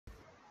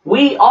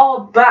We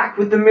are back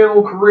with the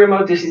Millwall Career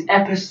Mode. This is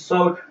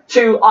episode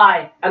 2.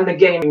 I am the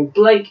Gaming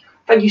Blake.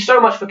 Thank you so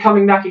much for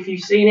coming back if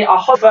you've seen it. I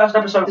hope the first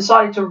episode I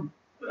decided to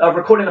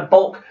record in a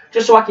bulk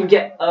just so I can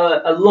get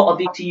a lot of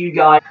these to you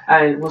guys,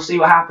 and we'll see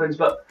what happens.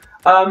 But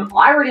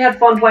I really had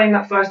fun playing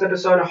that first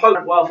episode. I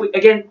hope, well,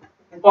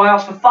 I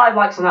asked for 5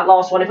 likes on that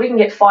last one. If we can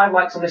get 5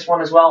 likes on this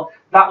one as well,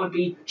 that would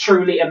be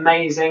truly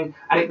amazing.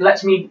 And it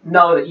lets me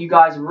know that you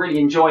guys are really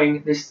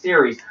enjoying this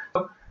series.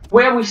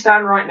 Where we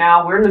stand right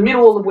now, we're in the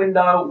middle of the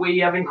window. We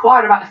have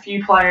inquired about a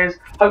few players.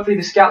 Hopefully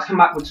the scouts come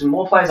back with some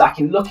more players I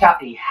can look at.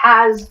 He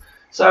has.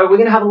 So we're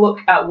going to have a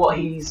look at what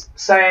he's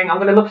saying. I'm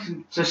going to look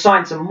to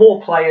sign some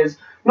more players.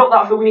 Not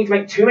that I feel we need to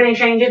make too many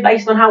changes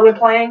based on how we're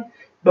playing.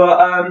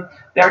 But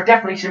there are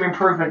definitely some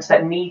improvements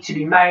that need to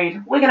be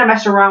made. We're going to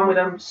mess around with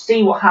them,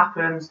 see what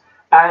happens.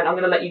 And I'm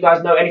going to let you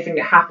guys know anything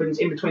that happens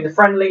in between the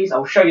friendlies.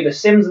 I'll show you the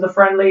sims of the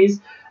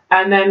friendlies.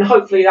 And then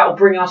hopefully that will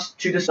bring us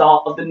to the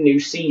start of the new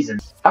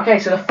season. Okay,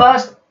 so the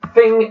first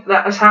thing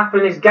that has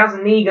happened is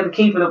Gazaniga, the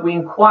keeper that we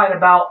inquired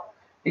about,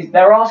 is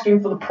they're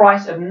asking for the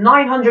price of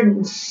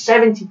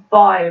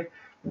 $975,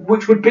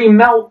 which would be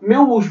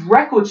Millwall's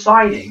record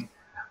signing.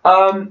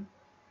 I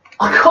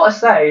gotta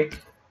say,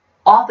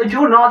 after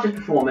Jordan Archer's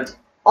performance,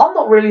 I'm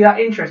not really that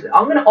interested.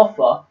 I'm going to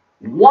offer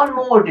one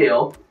more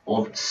deal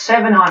of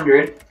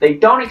 $700. They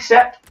don't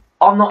accept,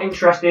 I'm not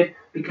interested,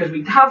 because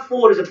we have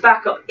Ford as a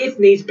backup if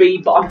needs be,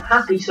 but I'm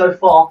happy so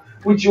far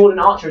with Jordan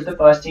Archer as the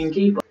first team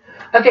keeper.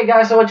 Okay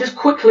guys, so I just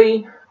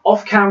quickly,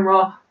 off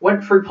camera,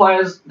 went through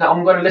players that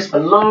I'm going to list for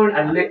loan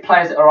and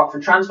players that are up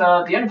for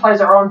transfer. The only players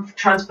that are on the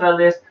transfer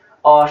list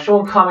are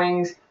Sean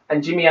Cummings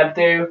and Jimmy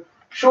Abdu.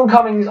 Sean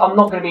Cummings I'm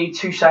not going to be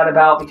too sad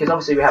about, because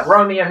obviously we have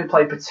Romeo, who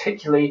played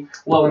particularly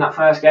well in that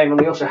first game,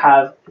 and we also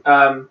have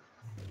our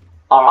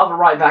other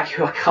right back,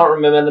 who I can't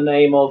remember the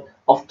name of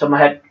off the top of my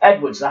head.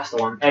 Edwards, that's the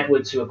one.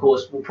 Edwards, who of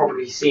course will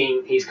probably be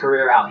seeing his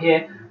career out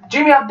here.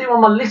 Jimmy Abdu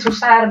I'm a little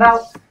sad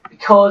about,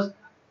 because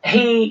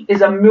he is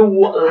a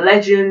Millwall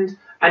legend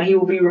and he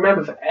will be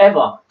remembered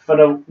forever for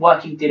the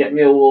work he did at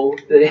Millwall,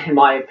 in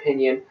my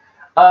opinion.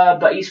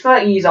 But he's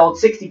 30 years old,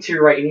 62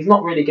 rating. He's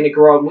not really going to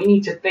grow, and we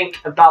need to think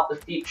about the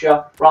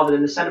future rather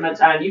than the sentiments.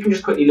 And you can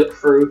just quickly look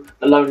through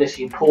the loan list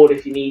you poured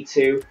if you need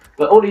to.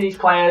 But all of these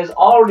players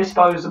are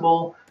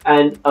disposable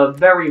and a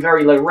very,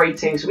 very low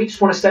rating, so we just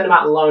want to send them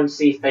out on loan and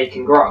see if they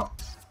can grow.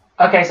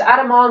 Okay, so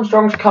Adam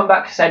Armstrong's come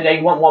back and said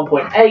they want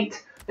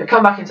 1.8. They've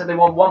come back and said they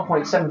want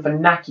 1.7 for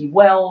Naki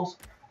Wells,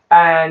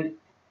 and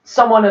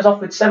someone has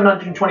offered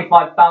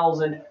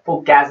 725,000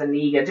 for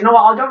Gazaniga. Do you know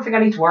what? I don't think I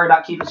need to worry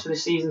about keepers for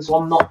this season, so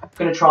I'm not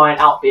going to try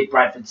and outbid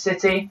Bradford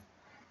City.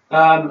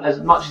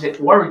 As much as it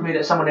worried me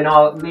that someone in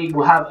our league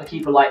will have a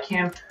keeper like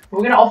him. We're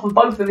going to offer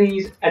both of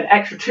these an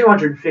extra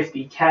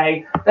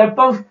 250k. They're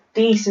both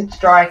decent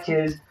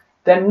strikers.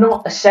 They're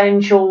not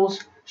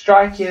essentials.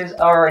 Strikers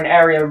are an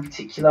area in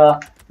particular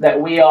that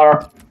we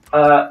are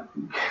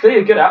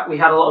clearly good at. We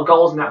had a lot of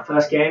goals in that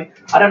first game.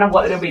 I don't know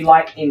what it'll be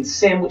like in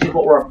Sim, which is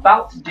what we're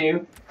about to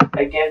do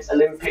against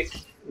Olympic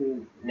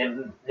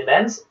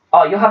Nimenz.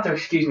 Oh, you'll have to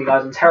excuse me,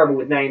 guys. I'm terrible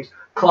with names,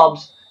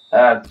 clubs,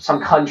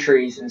 some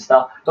countries and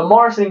stuff. But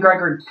Morrison and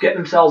Gregory get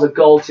themselves a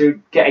goal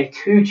to get a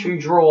 2-2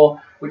 draw,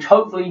 which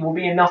hopefully will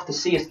be enough to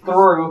see us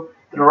through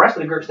to the rest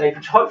of the group stage,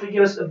 which hopefully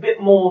give us a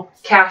bit more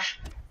cash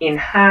in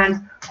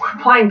hand.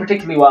 We're playing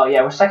particularly well.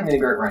 Yeah, we're second in the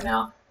group right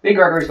now. Big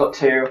Gregory's got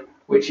 2,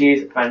 which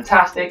is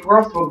fantastic. We're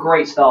off to a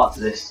great start to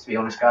this, to be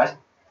honest, guys.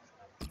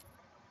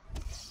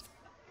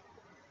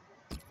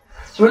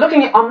 So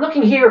I'm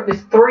looking here at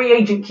this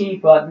 3-agent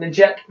keeper,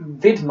 Najek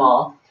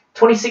Vidmar,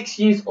 26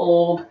 years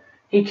old.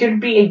 He could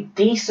be a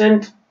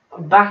decent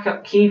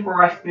backup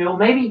keeper, I feel.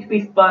 Maybe he could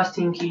be first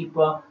team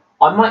keeper.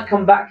 I might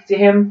come back to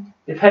him,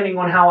 depending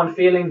on how I'm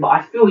feeling, but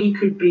I feel he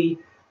could be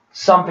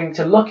something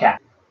to look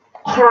at.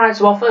 Alright,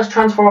 so our first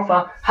transfer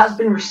offer has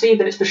been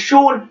received, and it's for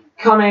Sean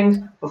Cummings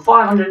for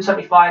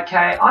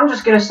 575k. I'm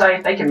just going to say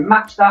if they can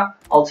match that,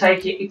 I'll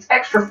take it. It's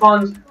extra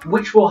funds,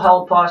 which will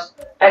help us.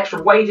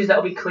 Extra wages that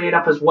will be cleared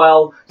up as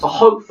well. So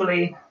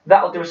hopefully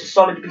that will do us a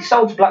solid. To be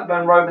sold to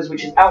Blackburn Rovers,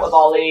 which is out of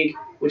our league,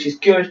 which is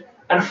good.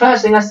 And the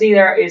first thing I see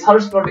there is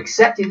Huddersfield have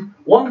accepted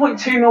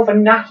 1.2 mil for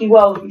Naki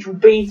Wells, which will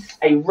be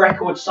a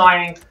record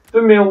signing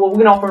for Millwall.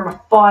 We're going to offer him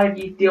a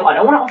 5-year deal. I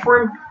don't want to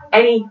offer him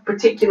any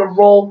particular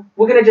role.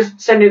 We're going to just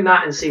send him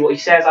that and see what he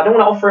says. I don't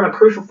want to offer him a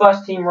crucial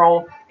first team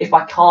role if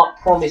I can't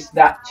promise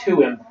that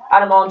to him.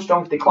 Adam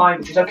Armstrong's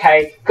declined, which is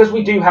okay, because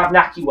we do have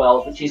Naki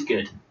Wells, which is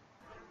good.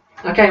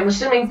 Okay, I'm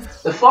assuming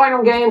the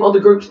final game of the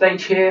group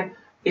stage here.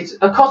 It's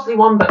a costly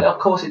one, but of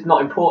course it's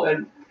not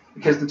important,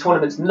 because the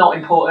tournament's not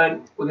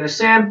important. We're going to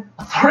see him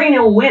a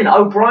 3-0 win.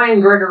 O'Brien,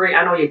 Gregory,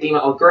 and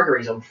Oyedema. Oh,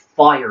 Gregory's on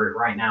fire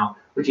right now,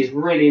 which is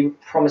really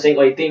promising.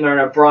 Oyedema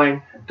and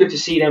O'Brien, good to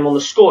see them on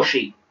the score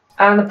sheet.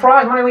 And the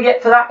prize money we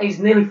get for that is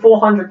nearly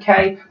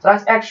 400k, so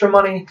that's extra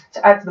money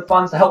to add to the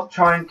funds to help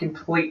try and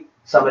complete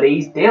some of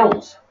these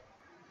deals.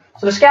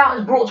 So the scout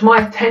has brought to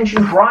my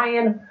attention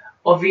Brian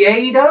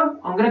Oviedo.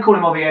 I'm going to call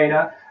him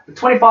Oviedo. The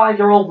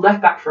 25-year-old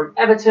left back from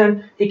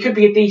Everton. He could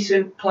be a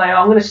decent player.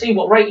 I'm going to see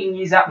what rating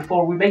he's at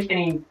before we make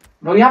any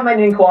But we haven't made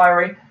an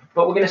inquiry,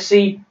 but we're going to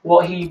see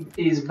what he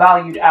is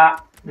valued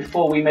at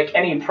before we make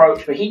any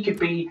approach. But he could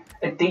be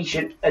a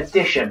decent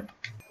addition.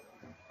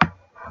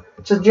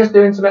 So just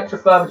doing some extra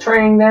further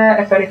training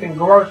there. If anything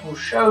grows, we'll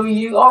show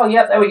you. Oh,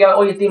 yeah, there we go.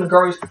 Oh, your demon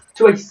grows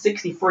to a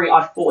 63.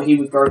 I thought he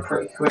would grow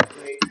pretty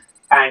quickly.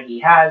 And he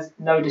has.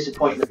 No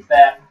disappointment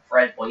there,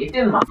 Fred or your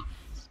demon.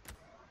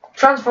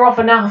 Transfer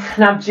offer now.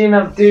 Now, Jim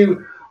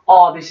Abdu.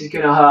 Oh, this is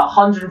going to hurt.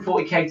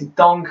 140k to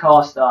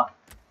Doncaster.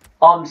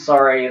 I'm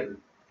sorry.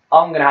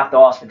 I'm going to have to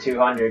ask for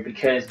 200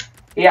 because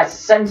he has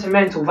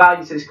sentimental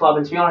value to this club.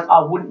 And to be honest,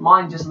 I wouldn't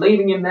mind just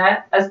leaving him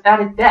there as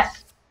added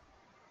depth.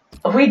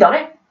 Have we done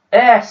it?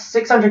 Yes,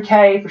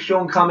 600k for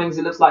Sean Cummings.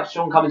 It looks like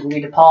Sean Cummings will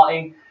be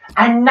departing.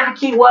 And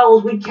Naki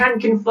Wells, we can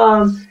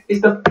confirm, is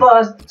the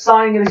first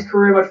signing of his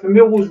career mode for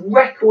Millwall's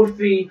record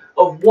fee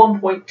of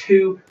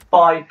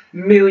 £1.25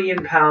 million.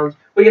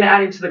 We're going to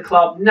add him to the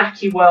club.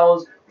 Naki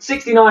Wells,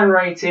 69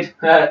 rated,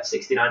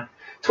 69.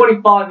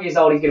 25 years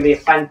old, he's going to be a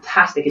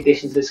fantastic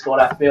addition to the squad,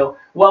 I feel.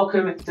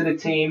 Welcome to the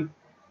team.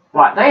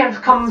 Right, they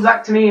have come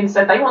back to me and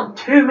said they want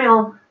 2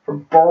 mil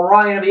from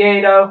Brian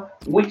Oviedo,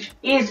 which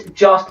is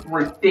just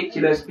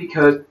ridiculous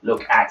because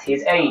look at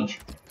his age.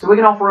 So we're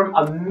going to offer him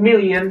 $1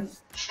 million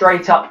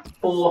straight up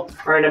for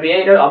Brian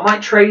Oviedo. I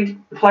might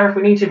trade the player if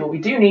we need to, but we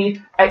do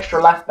need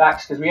extra left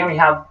backs because we only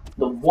have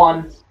the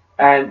one,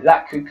 and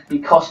that could be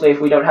costly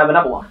if we don't have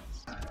another one.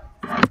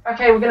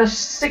 Okay, we're going to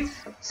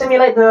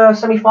simulate the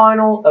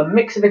semi-final, a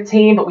mix of the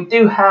team, but we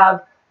do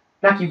have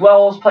Naki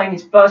Wells playing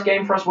his first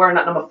game for us, wearing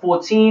that number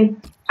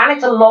 14. And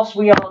it's a loss.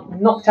 We are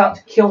knocked out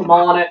to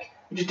Kilmarnock,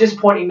 which is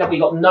disappointing that we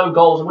got no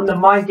goals. I wouldn't have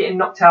minded getting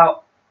knocked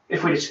out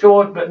if we'd have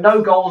scored, but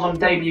no goals on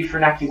debut for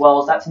Naki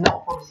Wells. That's not a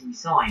promising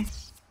sign.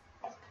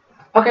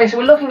 Okay, so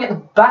we're looking at the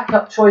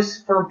backup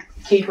choice for a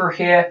keeper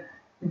here.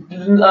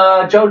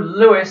 Joe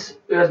Lewis,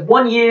 who has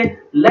 1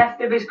 year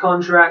left of his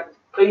contract.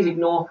 Please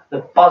ignore the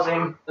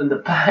buzzing in the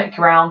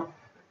background.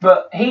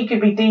 But he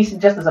could be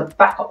decent just as a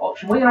backup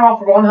option. We're going to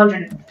offer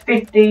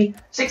 150,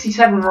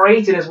 67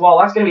 rated as well.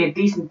 That's going to be a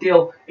decent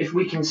deal if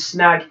we can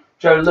snag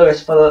Joe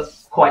Lewis for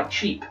quite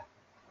cheap.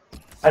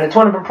 And the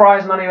tournament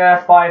prize money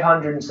there,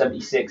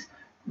 576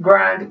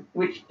 grand,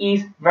 which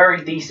is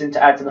very decent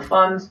to add to the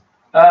funds.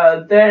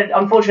 Then,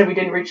 unfortunately, we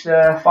didn't reach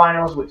the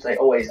finals, which they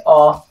always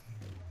are.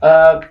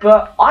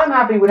 But I'm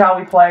happy with how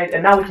we played,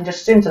 and now we can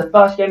just sim to the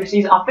first game of the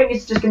season. I think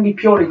it's just going to be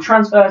purely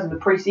transfers in the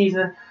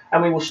pre-season,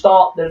 and we will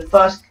start the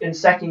first and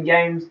second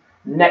games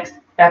next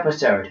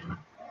episode.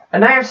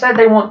 And they have said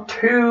they want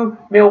 2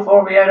 mil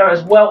for Oviedo,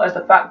 as well as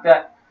the fact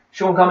that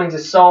Sean Cummings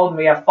is sold, and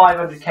we have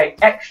 500k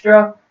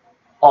extra.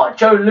 Oh,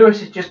 Joe Lewis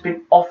has just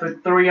been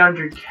offered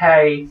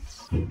 300k,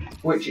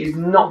 which is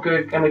not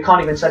good, and we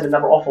can't even send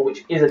another offer,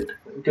 which isn't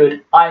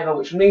good either,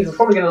 which means we're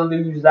probably going to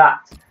lose that.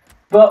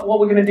 But what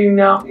we're going to do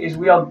now is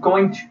we are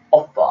going to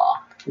offer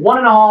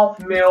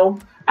 1.5 mil,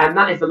 and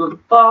that is the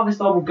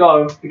farthest I will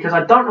go, because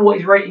I don't know what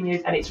his rating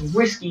is, and it's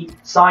risky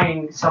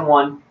signing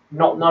someone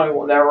not knowing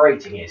what their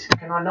rating is.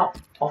 Can I not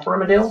offer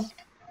him a deal?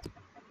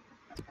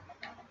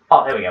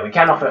 Oh, there we go. We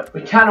can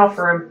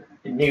offer him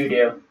a new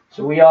deal.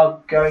 So we are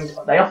going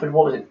to, they offered,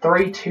 what was it,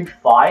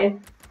 325.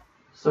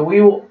 So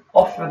we will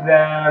offer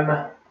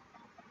them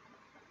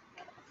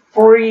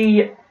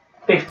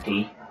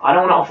 350. I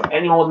don't want to offer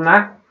any more than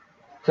that,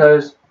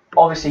 because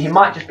obviously he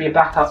might just be a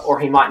backup or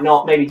he might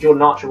not. Maybe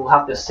Jordan Archer will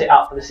have to sit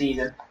out for the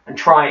season and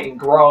try and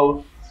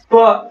grow.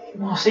 But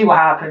we'll see what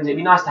happens. It'd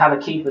be nice to have a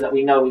keeper that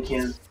we know we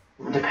can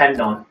depend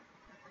on.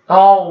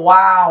 Oh,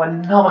 wow.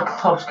 Another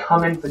club's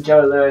come in for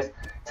Joe Lewis.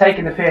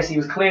 Taking the piss. He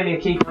was clearly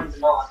a keeper in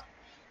demand.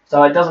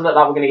 So it doesn't look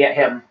like we're going to get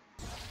him.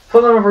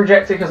 Fulham have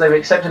rejected because they've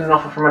accepted an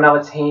offer from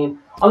another team.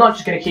 I'm not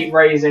just going to keep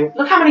raising.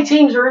 Look how many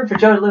teams are in for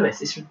Joe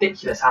Lewis. It's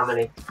ridiculous how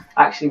many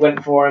actually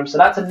went for him. So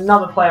that's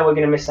another player we're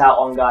going to miss out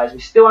on, guys. We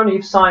still only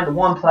have signed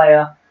one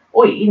player.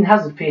 Oh, Eden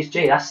Hazard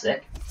PSG. That's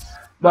sick.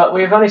 But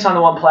we've only signed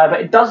the one player.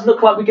 But it does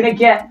look like we're going to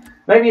get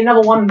maybe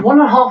another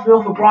 1.5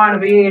 mil for Brian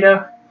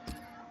Oviedo.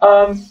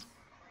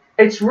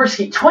 It's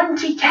risky.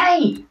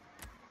 20k!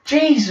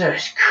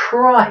 Jesus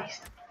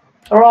Christ.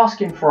 They're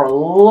asking for a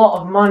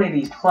lot of money,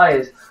 these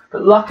players.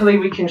 But luckily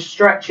we can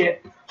stretch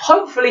it.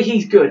 Hopefully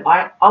he's good.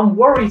 I'm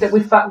worried that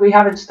we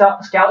haven't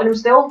scouted him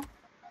still.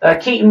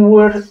 Keaton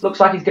Wood looks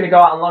like he's going to go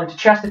out on loan to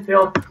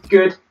Chesterfield.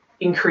 Good.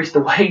 Increase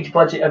the wage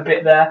budget a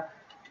bit there.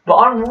 But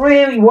I'm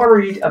really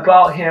worried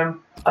about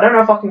him. I don't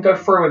know if I can go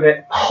through with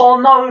it. Oh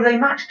no, they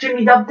matched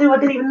Jimmy Abdu. I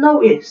didn't even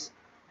notice.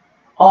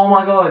 Oh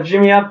my god,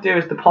 Jimmy Abdu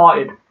has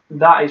departed.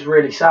 That is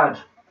really sad.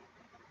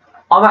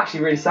 I'm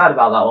actually really sad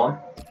about that one.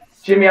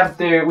 Jimmy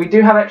Abdu, we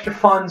do have extra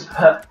funds,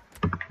 but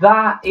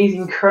that is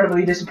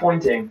incredibly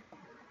disappointing.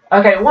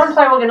 Okay, one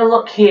player we're going to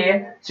look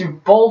here to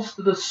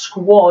bolster the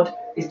squad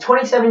is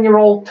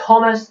 27-year-old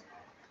Thomas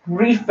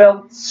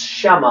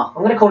Riefeld-Schammer. I'm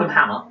going to call him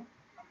Hammer.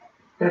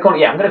 I'm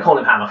going to call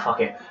him Hammer, fuck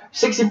it.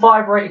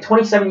 65 rated,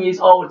 27 years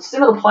old,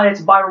 similar player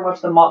to Byron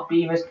Webster, Mark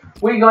Beavers.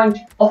 We're going to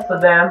offer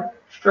them,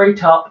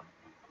 straight up,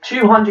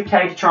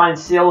 200k to try and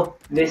seal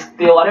this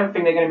deal. I don't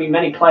think there are going to be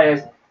many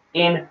players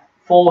in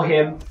for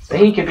him, but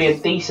he could be a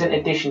decent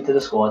addition to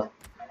the squad.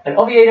 And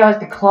Oviedo has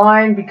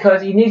declined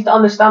because he needs to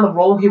understand the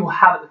role he will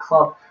have at the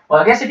club. Well,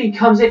 I guess if he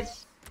comes in...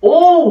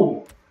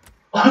 Oh!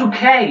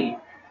 Okay!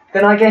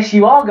 Then I guess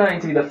you are going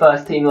to be the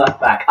first team left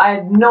back. I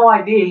had no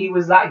idea he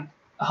was that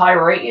high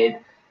rated.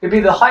 He'd be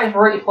the highest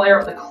rated player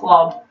at the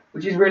club,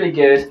 which is really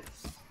good.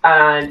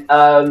 And,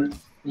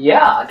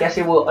 yeah, I guess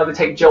he will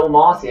overtake Joel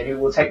Martin, who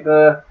will take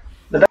the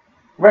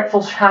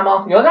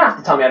Retfelshammer. You're going to have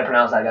to tell me how to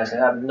pronounce that, guys,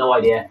 because I have no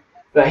idea.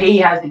 But he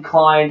has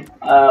declined.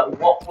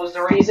 What was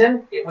the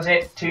reason? Was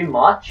it too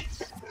much?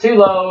 Too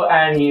low,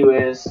 and he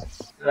was...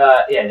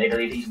 yeah, they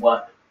believe he's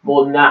worth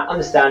more than that.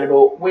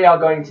 Understandable. We are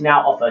going to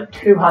now offer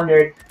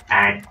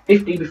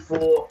 250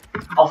 before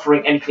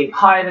offering anything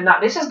higher than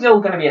that. This is still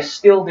going to be a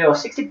steal deal.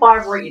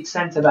 65 rated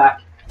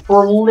centre-back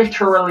for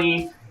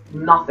literally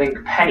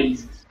nothing.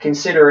 Pennies,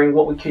 considering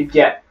what we could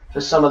get for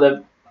some of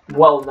the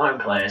well-known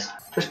players.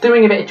 Just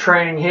doing a bit of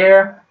training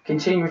here.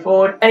 Continuing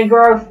forward. Any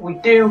growth? We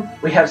do.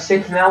 We have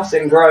Sid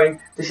Nelson growing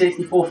to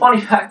 64.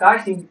 Funny fact, I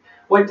actually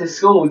went to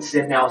school with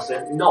Sid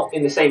Nelson. Not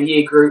in the same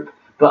year group,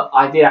 but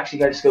I did actually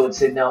go to school with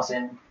Sid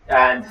Nelson.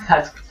 And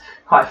that's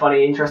quite a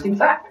funny, interesting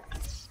fact.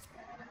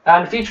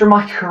 And the future of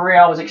my career,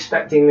 I was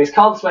expecting this.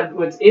 Carlos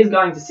Edwards is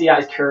going to see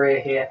out his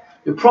career here.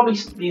 He'll probably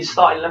be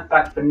starting left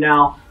back for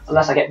now,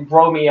 unless I get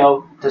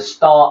Romeo to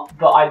start.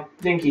 But I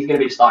think he's going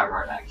to be the starting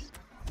right back.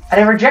 And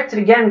they rejected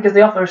again because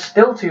the offer is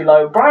still too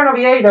low. Brian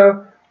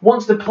Oviedo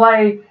wants to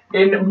play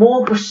in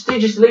more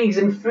prestigious leagues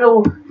and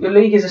feel your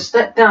league is a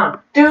step down.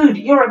 Dude,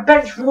 you're a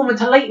bench warmer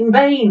to Leighton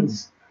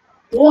Baines.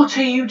 What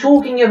are you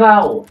talking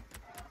about?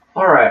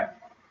 Alright.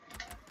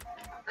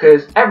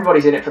 Because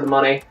everybody's in it for the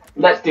money.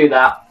 Let's do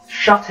that.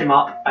 Shut him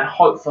up and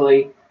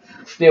hopefully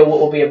steal what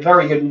will be a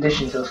very good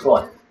addition to the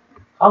squad.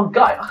 Oh,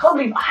 God, I can't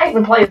believe I hate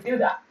when players do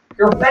that.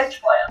 You're a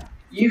bench player.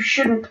 You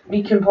shouldn't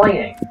be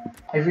complaining.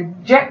 They've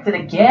rejected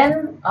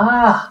again?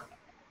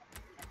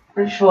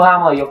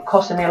 Richful you're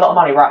costing me a lot of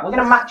money. Right, we're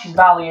going to match his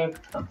value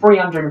at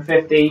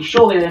 350.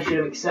 Surely they should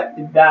have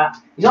accepted that.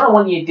 He's on a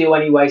one-year deal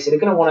anyway, so they're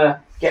going to want to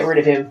get rid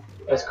of him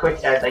as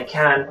quick as they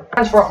can.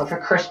 Transfer offer for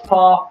Chris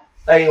Parr,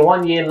 a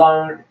one-year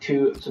loan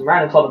to some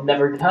random club I've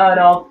never even heard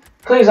of.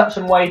 Clears up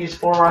some wages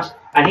for us,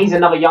 and he's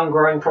another young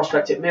growing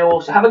prospect at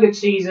Millwall. So have a good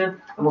season,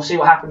 and we'll see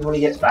what happens when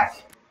he gets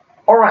back.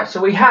 Alright, so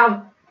we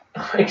have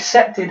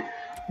accepted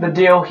the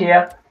deal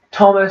here.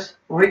 Thomas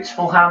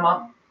Richful.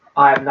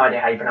 I have no idea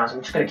how you pronounce it.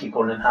 I'm just going to keep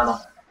calling him Hammer.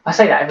 I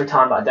say that every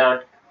time, but I don't.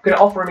 I'm going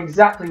to offer him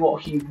exactly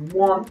what he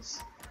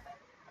wants.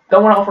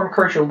 Don't want to offer him a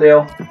crucial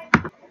deal.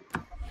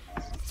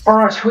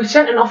 Alright, so we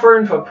sent an offer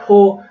in for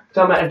Paul.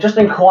 Just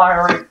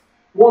inquiring.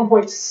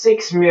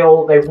 1.6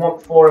 mil they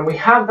want for him. We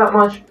have that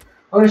much.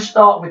 I'm going to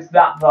start with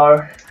that,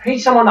 though.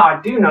 He's someone that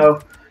I do know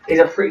is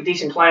a pretty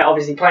decent player.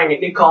 Obviously playing at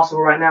Newcastle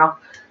right now.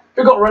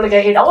 Who got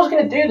relegated. I was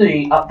going to do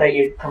the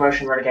updated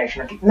promotion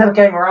relegation. I never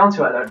came around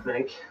to it, I don't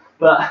think.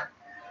 But...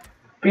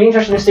 be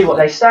interesting to see what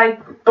they say.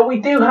 But we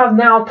do have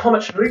now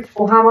Thomas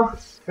Richful,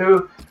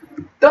 who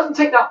doesn't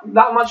take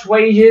that much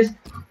wages.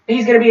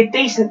 He's going to be a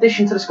decent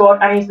addition to the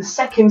squad, and he's the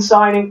second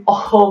signing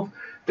of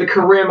the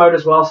career mode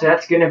as well. So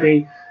that's going to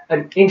be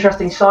an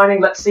interesting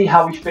signing. Let's see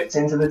how he fits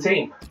into the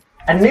team.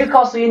 And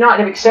Newcastle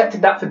United have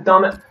accepted that for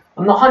Dummett.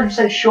 I'm not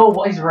 100% sure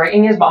what his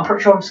rating is, but I'm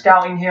pretty sure I'm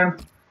scouting him.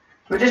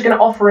 We're just going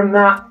to offer him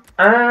that,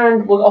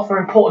 and we'll offer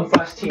him important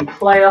first team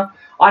player.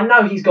 I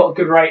know he's got a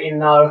good rating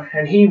though,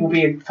 and he will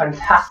be a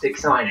fantastic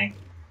signing.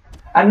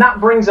 And that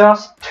brings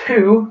us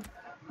to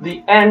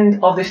the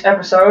end of this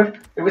episode.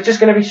 It was just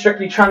going to be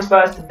strictly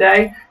transfers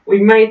today. We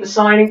made the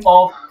signing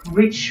of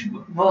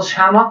Richful.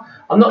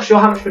 I'm not sure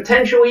how much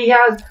potential he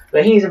has,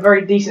 but he's a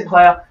very decent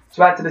player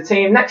to add to the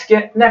team. Next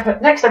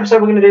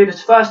episode we're going to do the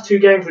first two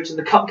games, which is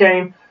the cup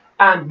game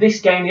and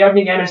this game, the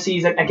opening game of the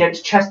season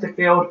against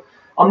Chesterfield.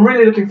 I'm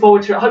really looking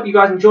forward to it. I hope you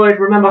guys enjoyed.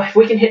 Remember, if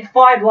we can hit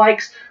 5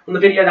 likes on the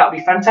video, that would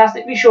be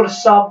fantastic. Be sure to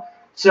sub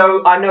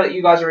so I know that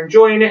you guys are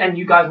enjoying it and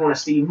you guys want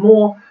to see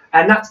more.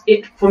 And that's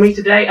it for me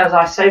today as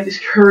I save this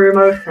career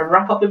mode and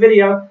wrap up the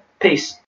video. Peace.